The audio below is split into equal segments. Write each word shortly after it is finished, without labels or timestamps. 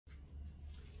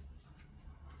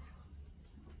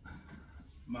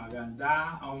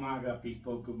Maganda umaga,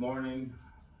 people. Good morning.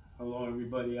 Hello,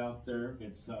 everybody out there.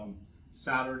 It's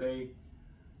Saturday,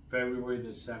 February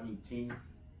the 17th.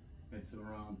 It's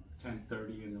around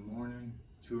 10:30 in the morning.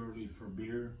 Too early for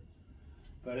beer.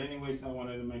 But anyways, I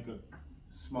wanted to make a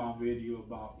small video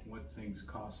about what things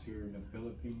cost here in the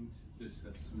Philippines. Just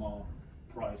a small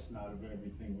price, not of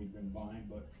everything we've been buying,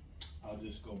 but I'll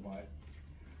just go by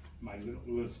my little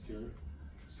list here.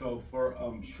 So for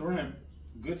shrimp,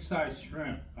 good sized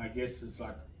shrimp, I guess it's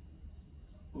like,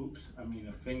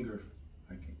 a finger.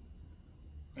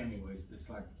 Anyways, it's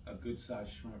like a good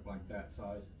sized shrimp, like that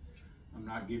size. I'm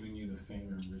not giving you the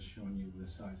finger, I'm just showing you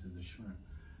the size of the shrimp.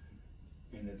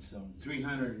 And it's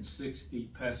 360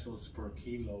 pesos per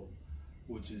kilo,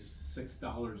 which is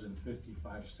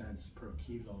 $6.55 per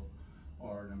kilo,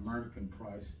 or an American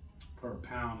price per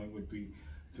pound, it would be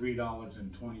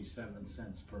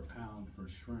 $3.27 per pound for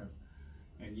shrimp.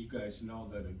 And you guys know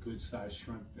that a good sized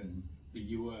shrimp in the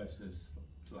US is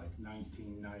like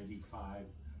 $19.95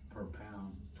 per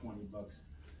pound, 20 bucks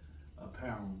a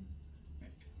pound,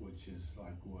 which is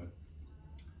like what,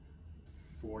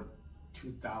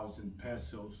 2,000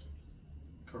 pesos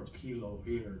per kilo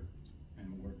here,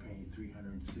 and we're paying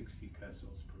 360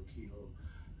 pesos per kilo.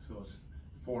 So it's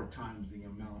 4 times the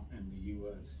amount in the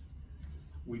US.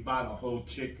 We bought a whole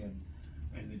chicken,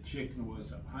 and the chicken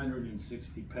was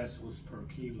 160 pesos per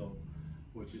kilo,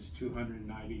 which is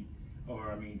 $2.90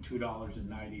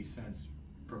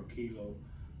 per kilo,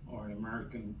 or in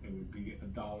American it would be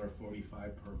 $1.45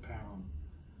 per pound.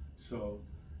 So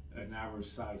an average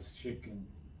size chicken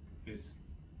is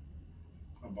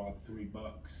about $3,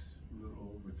 a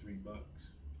little over $3,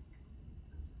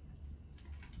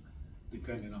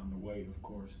 depending on the weight, of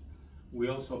course. We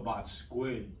also bought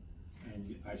squid,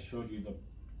 and I showed you the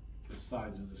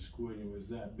size of the squid. It was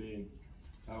that big.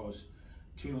 That was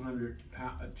 200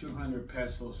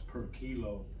 pesos per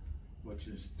kilo, which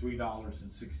is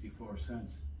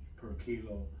 $3.64 per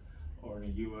kilo, or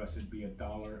in the US it'd be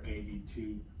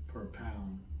 $1.82 per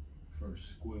pound for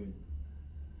squid.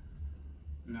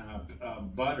 Now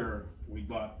butter, we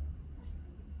bought,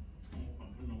 I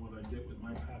don't know what I did with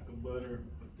my pack of butter,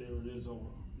 but there it is.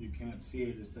 Oh, you can't see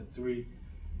it. It's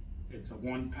a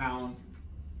 1 pound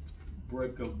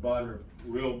brick of butter,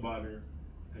 real butter.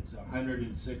 It's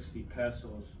 160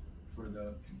 pesos for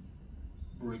the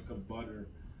brick of butter,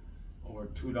 or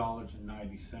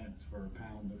 $2.90 for a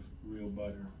pound of real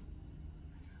butter.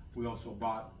 We also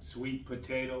bought sweet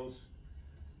potatoes,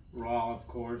 raw of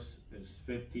course, is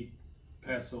 50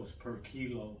 pesos per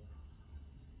kilo,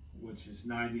 which is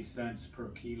 90 cents per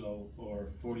kilo,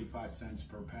 or 45 cents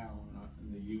per pound.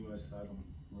 In the US, I don't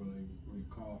really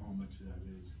recall how much that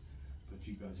is, but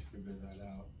you guys figure that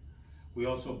out. We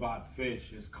also bought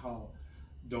fish. It's called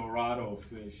Dorado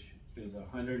fish. Is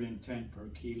 110 per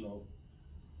kilo,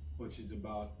 which is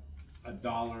about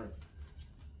 $1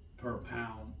 per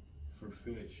pound for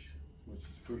fish, which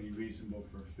is pretty reasonable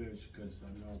for fish, because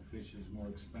I know fish is more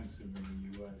expensive in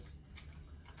the US.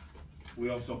 We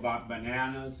also bought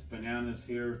bananas. Bananas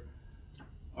here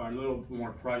are a little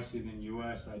more pricey than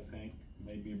US, I think.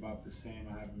 Maybe about the same.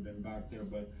 I haven't been back there,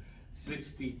 but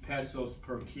 60 pesos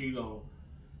per kilo,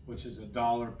 which is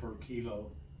 $1 per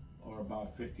kilo, or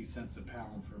about 50 cents a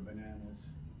pound for bananas.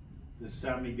 The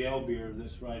San Miguel beer,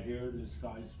 this right here, this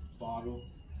size bottle,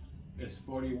 is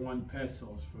 41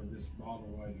 pesos for this bottle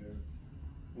right here,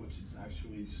 which is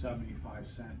actually 75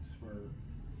 cents for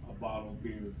a bottle of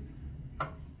beer.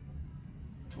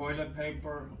 Toilet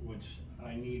paper, which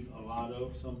I need a lot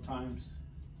of sometimes,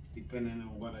 depending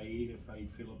on what I eat. If I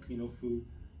eat Filipino food,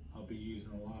 I'll be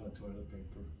using a lot of toilet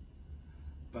paper.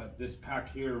 But this pack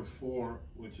here of 4,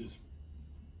 which is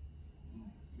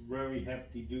very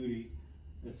hefty duty,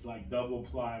 it's like double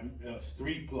ply,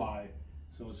 3 ply,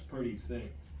 so it's pretty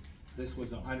thick. This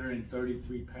was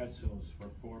 133 pesos for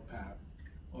 4 pack,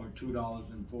 or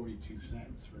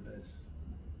 $2.42 for this.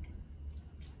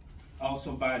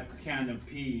 Also bought a can of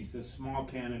peas. The small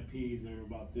can of peas, they're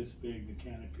about this big, the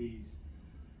can of peas.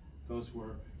 Those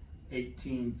were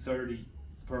 $18.30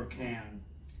 per can,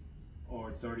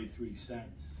 or 33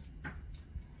 cents.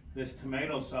 This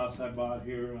tomato sauce I bought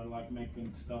here, I like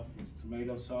making stuff with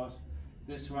tomato sauce.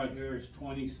 This right here is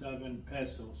 27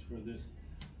 pesos for this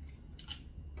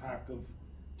pack of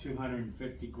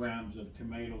 250 grams of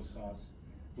tomato sauce,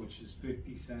 which is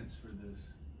 50 cents for this.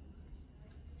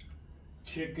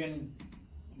 Chicken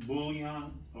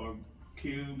bouillon, or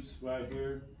cubes right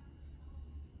here.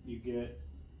 You get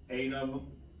 8 of them.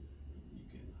 You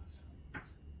get, I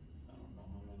don't know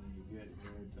how many you get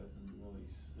here, it doesn't really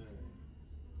say.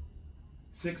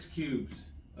 6 cubes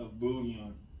of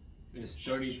bouillon is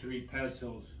 33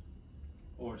 pesos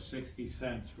or 60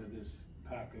 cents for this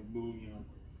pack of bouillon.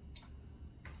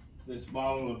 This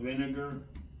bottle of vinegar,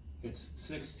 it's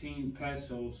 16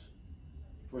 pesos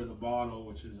for the bottle,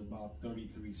 which is about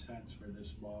 33 cents for this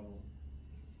bottle.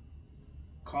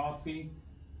 Coffee,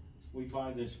 we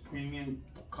buy this premium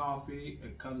coffee.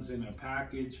 It comes in a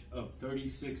package of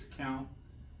 36 count.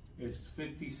 It's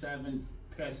 57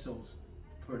 pesos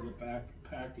per the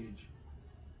package,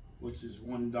 which is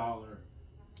 $1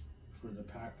 for the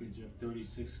package of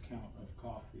 36 count of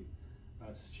coffee.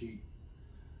 That's cheap.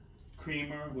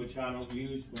 Creamer, which I don't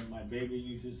use, but my baby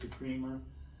uses the creamer.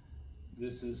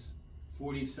 This is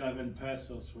 47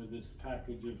 pesos for this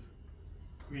package of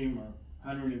creamer,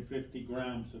 150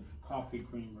 grams of coffee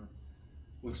creamer,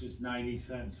 which is 90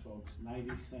 cents, folks,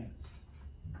 90 cents.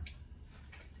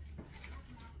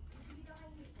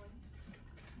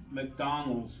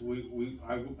 McDonald's,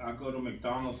 I go to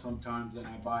McDonald's sometimes and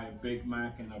I buy a Big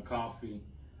Mac and a coffee.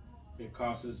 It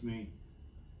costs me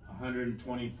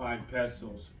 125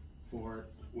 pesos for it,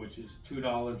 which is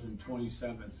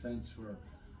 $2.27 for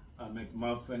a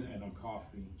McMuffin and a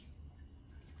coffee.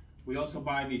 We also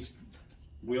buy these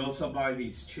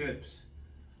chips,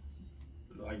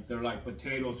 like they're like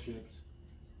potato chips.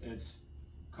 It's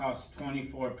costs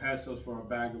 24 pesos for a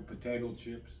bag of potato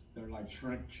chips. They're like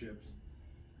shrimp chips.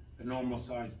 A normal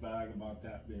size bag about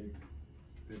that big.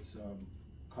 It's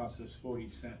costs us 40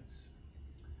 cents.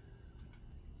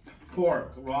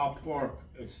 Pork, raw pork,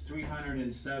 it's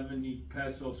 370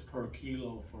 pesos per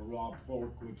kilo for raw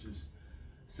pork, which is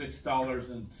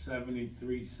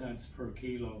 $6.73 per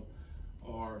kilo,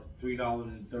 or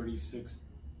 $3.36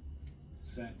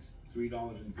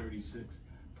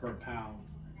 per pound.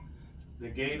 The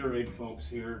Gatorade, folks,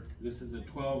 here, this is a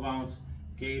 12-ounce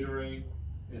Gatorade.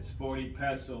 It's 40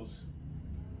 pesos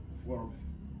for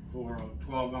a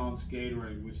 12-ounce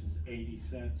Gatorade, which is 80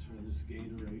 cents for this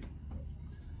Gatorade.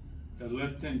 The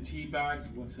Lipton tea bags,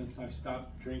 since I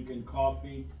stopped drinking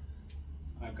coffee,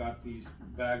 I got these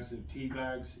bags of tea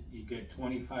bags. You get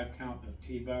 25 count of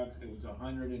tea bags. It was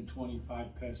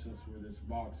 125 pesos for this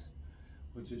box,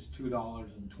 which is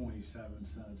 $2.27.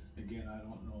 Again, I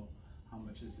don't know how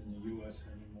much is in the US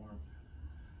anymore.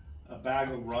 A bag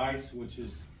of rice, which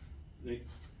is a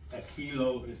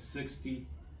kilo, is 60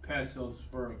 pesos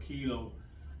for a kilo,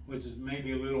 which is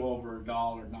maybe a little over $1,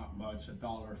 not much,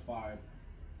 $1.05,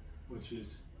 which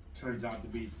turns out to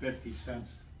be 50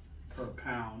 cents per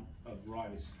pound of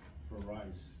rice for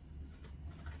rice.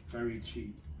 Very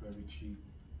cheap, very cheap.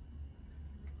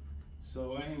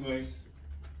 So anyways,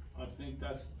 I think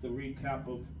that's the recap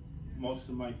of most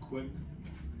of my quick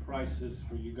prices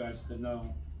for you guys to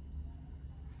know.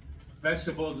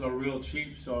 Vegetables are real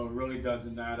cheap, so it really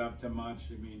doesn't add up to much.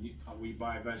 I mean, we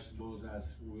buy vegetables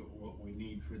as what we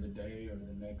need for the day or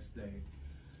the next day.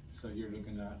 So you're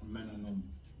looking at minimum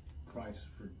price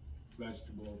for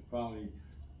vegetables, probably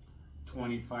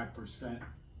 25%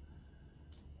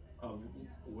 of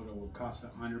what it would cost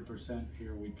 100%.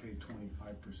 Here we pay 25% for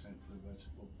the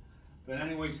vegetable. But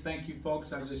anyways, thank you,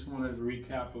 folks. I just wanted to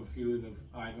recap a few of the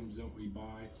items that we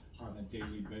buy on a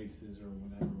daily basis or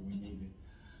whenever we need it.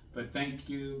 But thank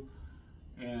you,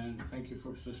 and thank you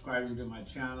for subscribing to my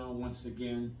channel. Once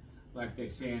again, like they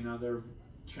say in other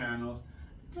channels,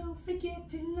 don't forget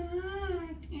to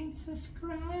like and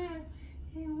subscribe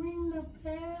and ring the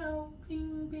bell.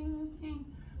 Bing, bing, bing.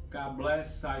 God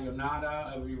bless.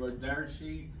 Sayonara.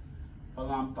 Arrivederci.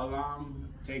 Palam, palam.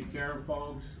 Take care,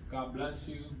 folks. God bless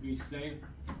you. Be safe.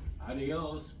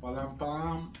 Adios. Palam,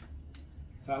 palam.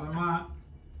 Salamat.